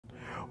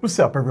What's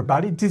up,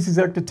 everybody? This is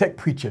Eric the Tech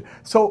Preacher.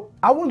 So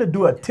I want to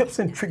do a tips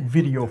and trick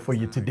video for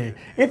you today.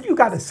 If you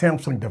got a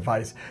Samsung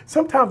device,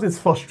 sometimes it's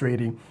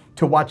frustrating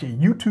to watch a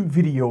YouTube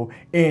video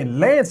in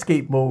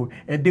landscape mode,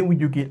 and then when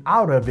you get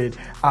out of it,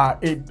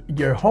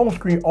 your home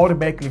screen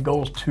automatically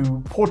goes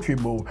to portrait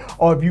mode.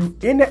 Or if you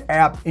in the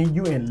app and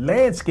you in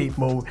landscape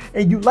mode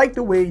and you like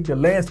the way the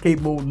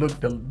landscape mode look,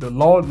 the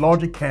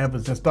larger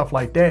canvas and stuff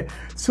like that,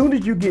 soon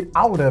as you get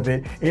out of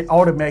it, it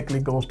automatically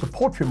goes to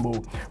portrait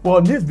mode. Well,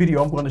 in this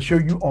video, I'm going to show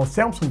you on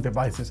Samsung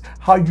devices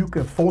how you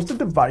can force the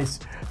device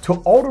to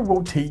auto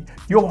rotate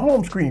your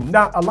home screen.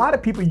 Now, a lot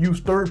of people use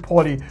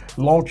third-party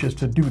launchers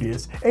to do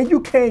this, and you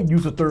can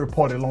use a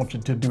third-party launcher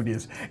to do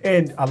this.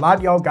 And a lot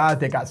of y'all guys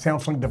that got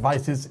Samsung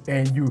devices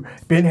and you've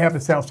been having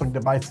Samsung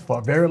devices for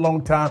a very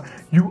long time,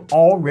 you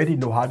already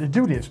know how to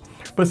do this.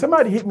 But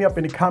somebody hit me up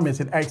in the comments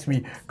and asked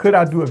me, could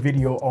I do a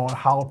video on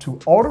how to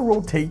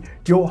auto-rotate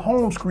your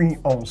home screen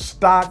on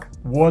stock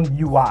One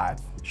UI?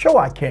 Sure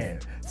I can.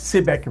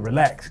 Sit back and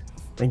relax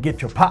and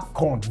get your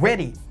popcorn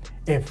ready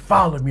and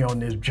follow me on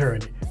this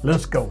journey.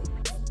 Let's go.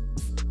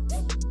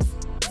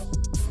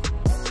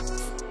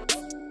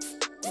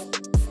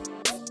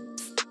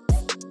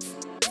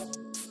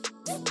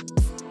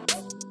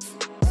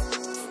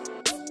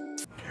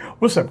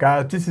 What's up,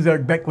 guys? This is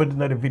Eric back with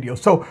another video.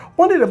 So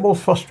one of the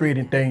most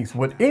frustrating things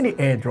with any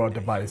Android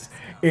device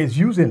is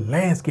using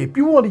landscape.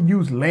 You want to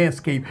use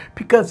landscape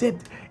because it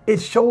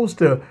shows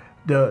the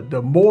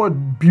more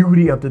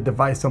beauty of the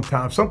device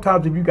sometimes.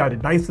 Sometimes if you got a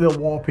nice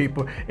little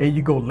wallpaper and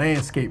you go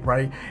landscape,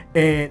 right?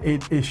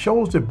 And it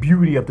shows the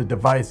beauty of the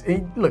device.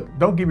 And look,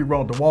 don't get me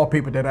wrong, the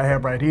wallpaper that I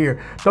have right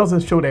here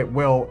doesn't show that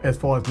well as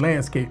far as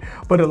landscape.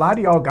 But a lot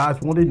of y'all guys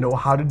want to know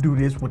how to do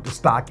this with the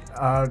stock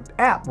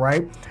app,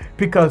 right?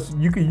 Because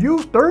you can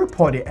use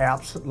third-party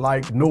apps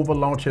like Nova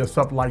Launcher and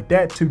stuff like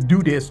that to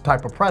do this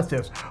type of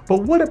process.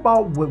 But what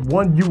about with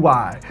One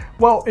UI?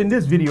 Well, in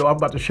this video, I'm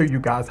about to show you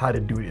guys how to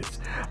do this.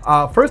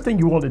 First thing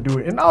you want to do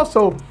it, and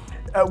also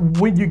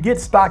when you get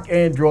stock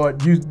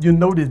Android, you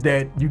notice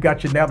that you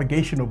got your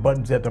navigational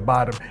buttons at the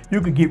bottom. You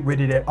can get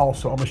rid of that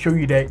also. I'm gonna show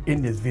you that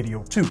in this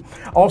video too.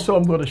 Also,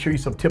 I'm going to show you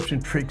some tips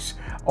and tricks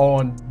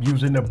on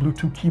using a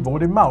Bluetooth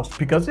keyboard and mouse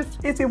because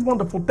it's a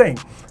wonderful thing.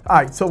 All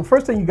right, so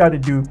first thing you got to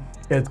do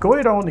is go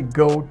ahead on and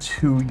go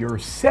to your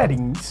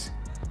settings.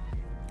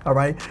 All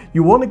right,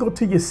 you want to go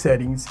to your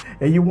settings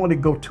and you want to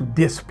go to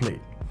display.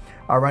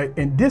 All right,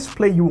 in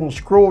display, you want to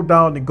scroll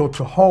down and go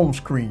to home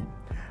screen.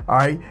 All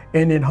right,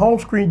 and in home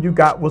screen, you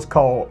got what's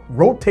called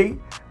rotate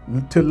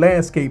to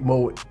landscape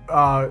mode.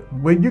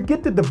 When you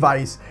get the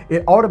device,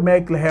 it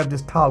automatically have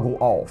this toggle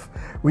off.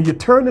 When you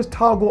turn this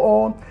toggle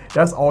on,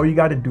 that's all you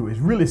got to do. It's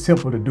really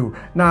simple to do.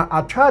 Now,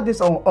 I tried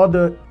this on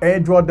other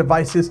Android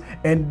devices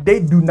and they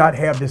do not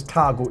have this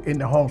toggle in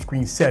the home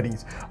screen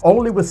settings.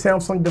 Only with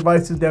Samsung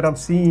devices that I'm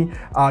seeing,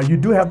 you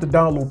do have to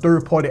download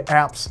third-party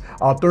apps,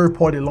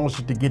 third-party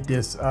launchers to get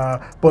this.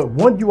 But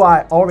One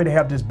UI already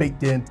have this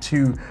baked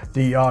into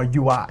the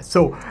UI.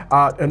 So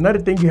another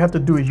thing you have to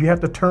do is you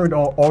have to turn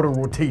on auto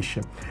rotation.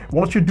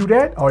 Once you do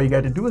that, all you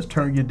got to do is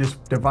turn your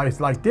device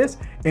like this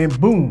and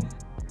boom,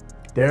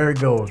 there it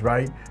goes,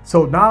 right?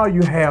 So now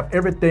you have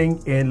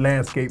everything in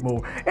landscape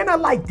mode. And I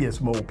like this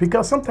mode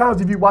because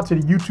sometimes if you're watching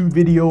a YouTube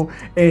video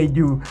and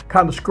you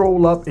kind of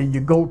scroll up and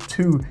you go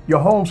to your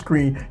home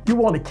screen, you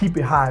want to keep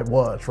it how it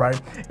was, right?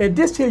 And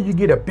this here, you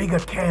get a bigger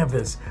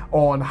canvas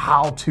on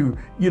how to,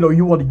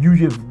 you want to use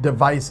your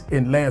device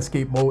in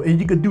landscape mode. And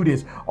you can do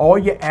this, all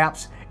your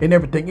apps and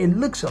everything. It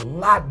looks a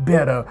lot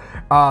better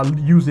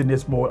using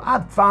this mode. I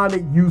find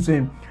it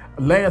using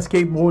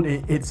landscape mode,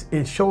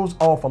 it shows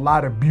off a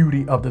lot of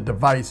beauty of the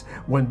device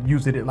when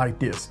using it like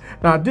this.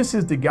 Now, this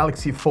is the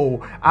Galaxy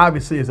Fold.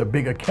 Obviously, it's a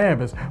bigger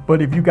canvas,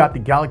 but if you got the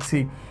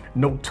Galaxy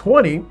Note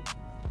 20,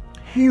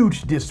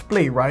 huge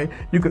display, right?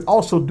 You could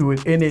also do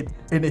it and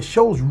it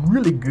shows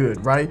really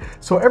good, right?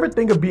 So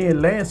everything will be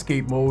in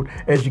landscape mode.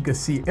 As you can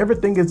see,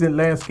 everything is in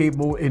landscape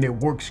mode and it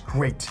works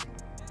great.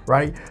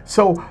 Right,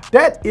 so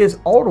that is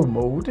auto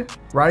mode,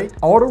 right?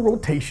 Auto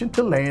rotation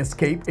to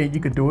landscape, and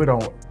you can do it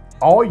on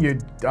all your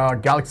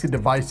Galaxy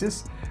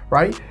devices,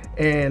 right?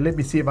 And let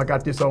me see if I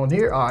got this on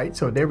here. All right,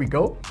 so there we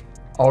go,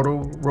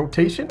 auto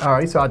rotation. All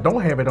right, so I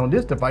don't have it on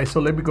this device,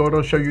 so let me go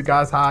and show you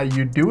guys how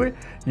you do it.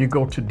 You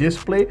go to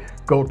display,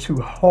 go to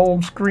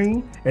home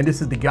screen, and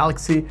this is the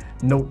Galaxy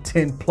Note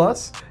 10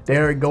 Plus.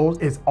 There it goes.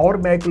 It's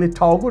automatically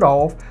toggled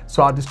off,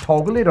 so I just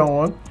toggle it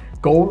on.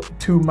 Go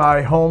to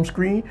my home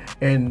screen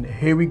and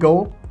here we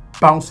go,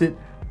 bounce it,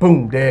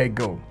 boom, there it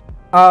go.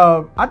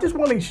 I just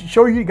want to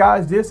show you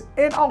guys this,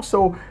 and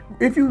also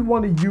if you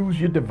want to use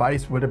your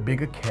device with a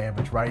bigger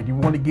canvas, right, you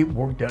want to get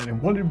work done. And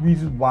one of the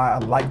reasons why I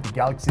like the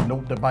Galaxy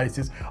Note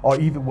devices,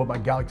 or even with my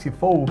Galaxy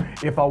Fold,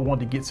 if I want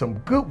to get some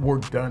good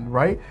work done,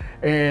 right,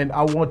 and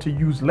I want to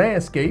use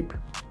landscape,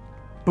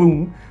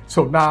 boom.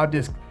 So now I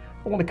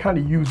want to kind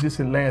of use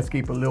this in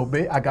landscape a little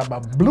bit. I got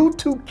my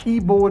Bluetooth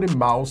keyboard and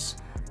mouse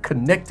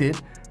connected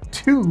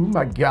to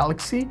my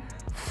Galaxy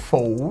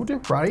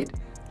Fold, right?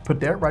 put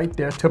that right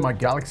there to my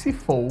Galaxy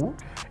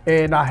Fold,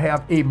 and I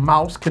have a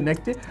mouse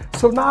connected.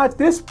 So now at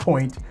this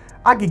point,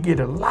 I can get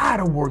a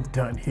lot of work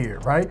done here,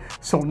 right?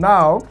 So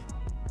now,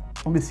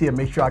 let me see and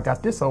make sure I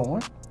got this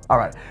on. All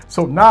right,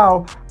 so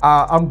now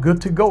I'm good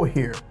to go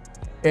here.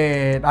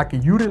 And I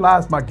can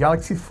utilize my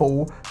Galaxy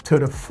Fold to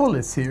the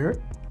fullest here,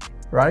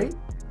 right?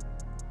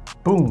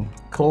 Boom,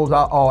 close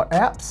out all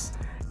apps.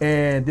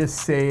 And just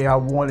say I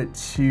wanted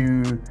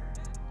to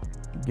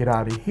get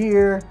out of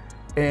here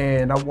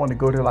and I want to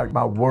go to like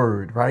my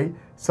Word, right?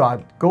 So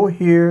I go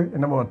here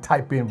and I'm going to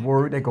type in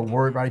Word. There go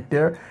Word right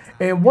there.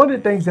 And one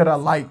of the things that I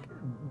like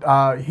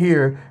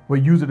here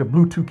when using the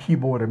Bluetooth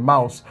keyboard and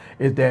mouse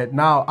is that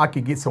now I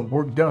can get some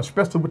work done,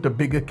 especially with the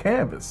bigger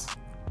canvas.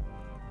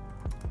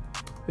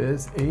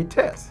 It's a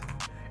test.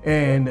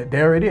 And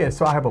there it is.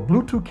 So I have a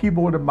Bluetooth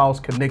keyboard and mouse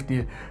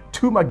connected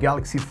to my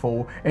Galaxy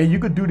Fold, and you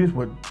could do this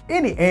with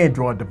any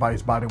Android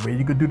device, by the way.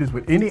 You could do this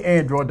with any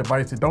Android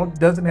device. It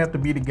doesn't have to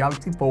be the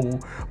Galaxy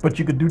Fold, but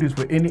you could do this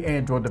with any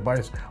Android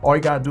device. All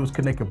you gotta do is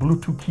connect a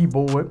Bluetooth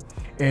keyboard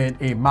and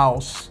a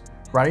mouse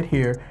right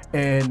here,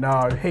 and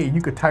hey,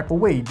 you could type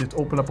away. Just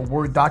open up a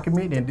Word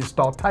document and just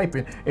start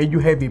typing, and you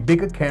have a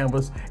bigger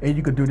canvas, and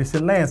you could do this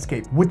in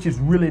landscape, which is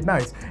really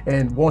nice.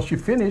 And once you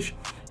finish,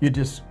 I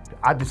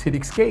just hit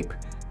escape.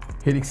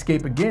 Hit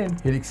escape again,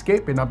 hit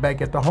escape, and I'm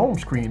back at the home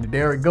screen. And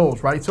there it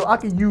goes, right? So I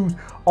can use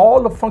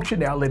all the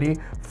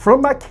functionality from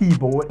my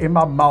keyboard and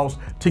my mouse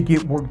to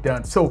get work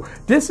done. So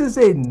this is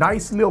a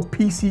nice little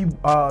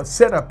PC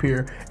setup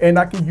here, and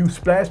I can use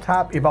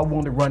SplashTop if I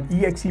want to run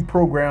exe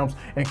programs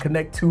and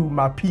connect to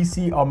my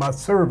PC or my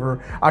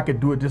server. I could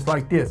do it just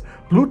like this.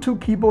 Bluetooth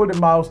keyboard and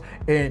mouse,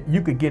 and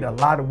you could get a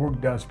lot of work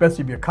done,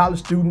 especially if you're a college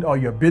student or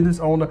you're a business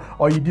owner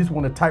or you just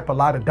want to type a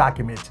lot of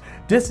documents.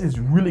 This is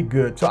really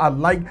good. So I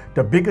like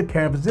the bigger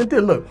canvas. And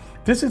then look,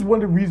 this is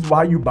one of the reasons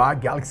why you buy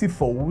Galaxy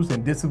Folds,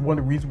 and this is one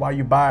of the reasons why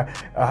you buy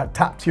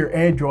top tier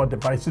Android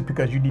devices,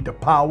 because you need the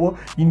power,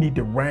 you need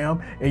the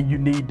RAM, and you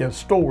need the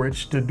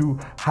storage to do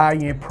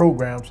high-end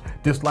programs,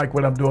 just like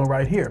what I'm doing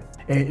right here.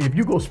 And if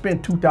you go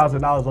spend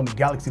 $2,000 on the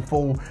Galaxy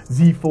Fold,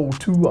 Z Fold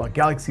 2, or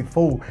Galaxy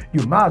Fold,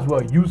 you might as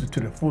well use it to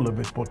the full of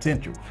its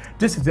potential.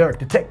 This is Eric,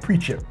 the Tech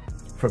Preacher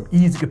from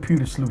Easy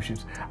Computer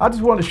Solutions. I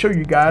just want to show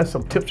you guys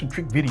some tips and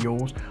trick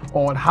videos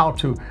on how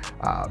to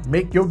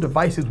make your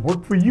devices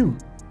work for you.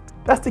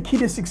 That's the key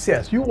to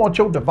success. You want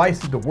your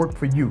devices to work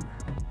for you.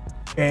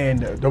 And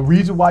the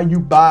reason why you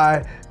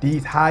buy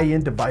these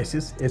high-end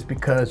devices is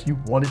because you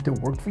want it to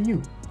work for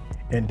you.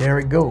 And there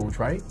it goes,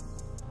 right?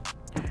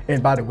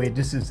 And by the way,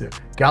 this is the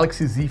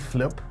Galaxy Z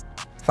Flip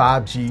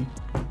 5G.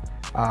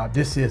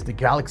 This is the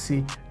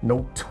Galaxy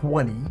Note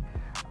 20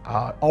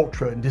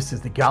 Ultra, and this is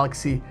the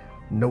Galaxy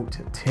Note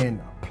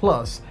 10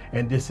 Plus,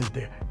 and this is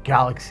the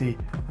Galaxy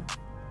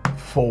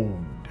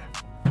Fold.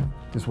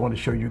 Just want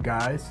to show you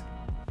guys.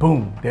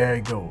 Boom, there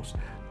it goes.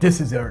 This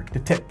is Eric, the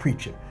Tech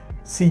Preacher.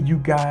 See you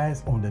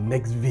guys on the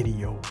next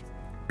video.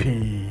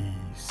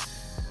 Peace.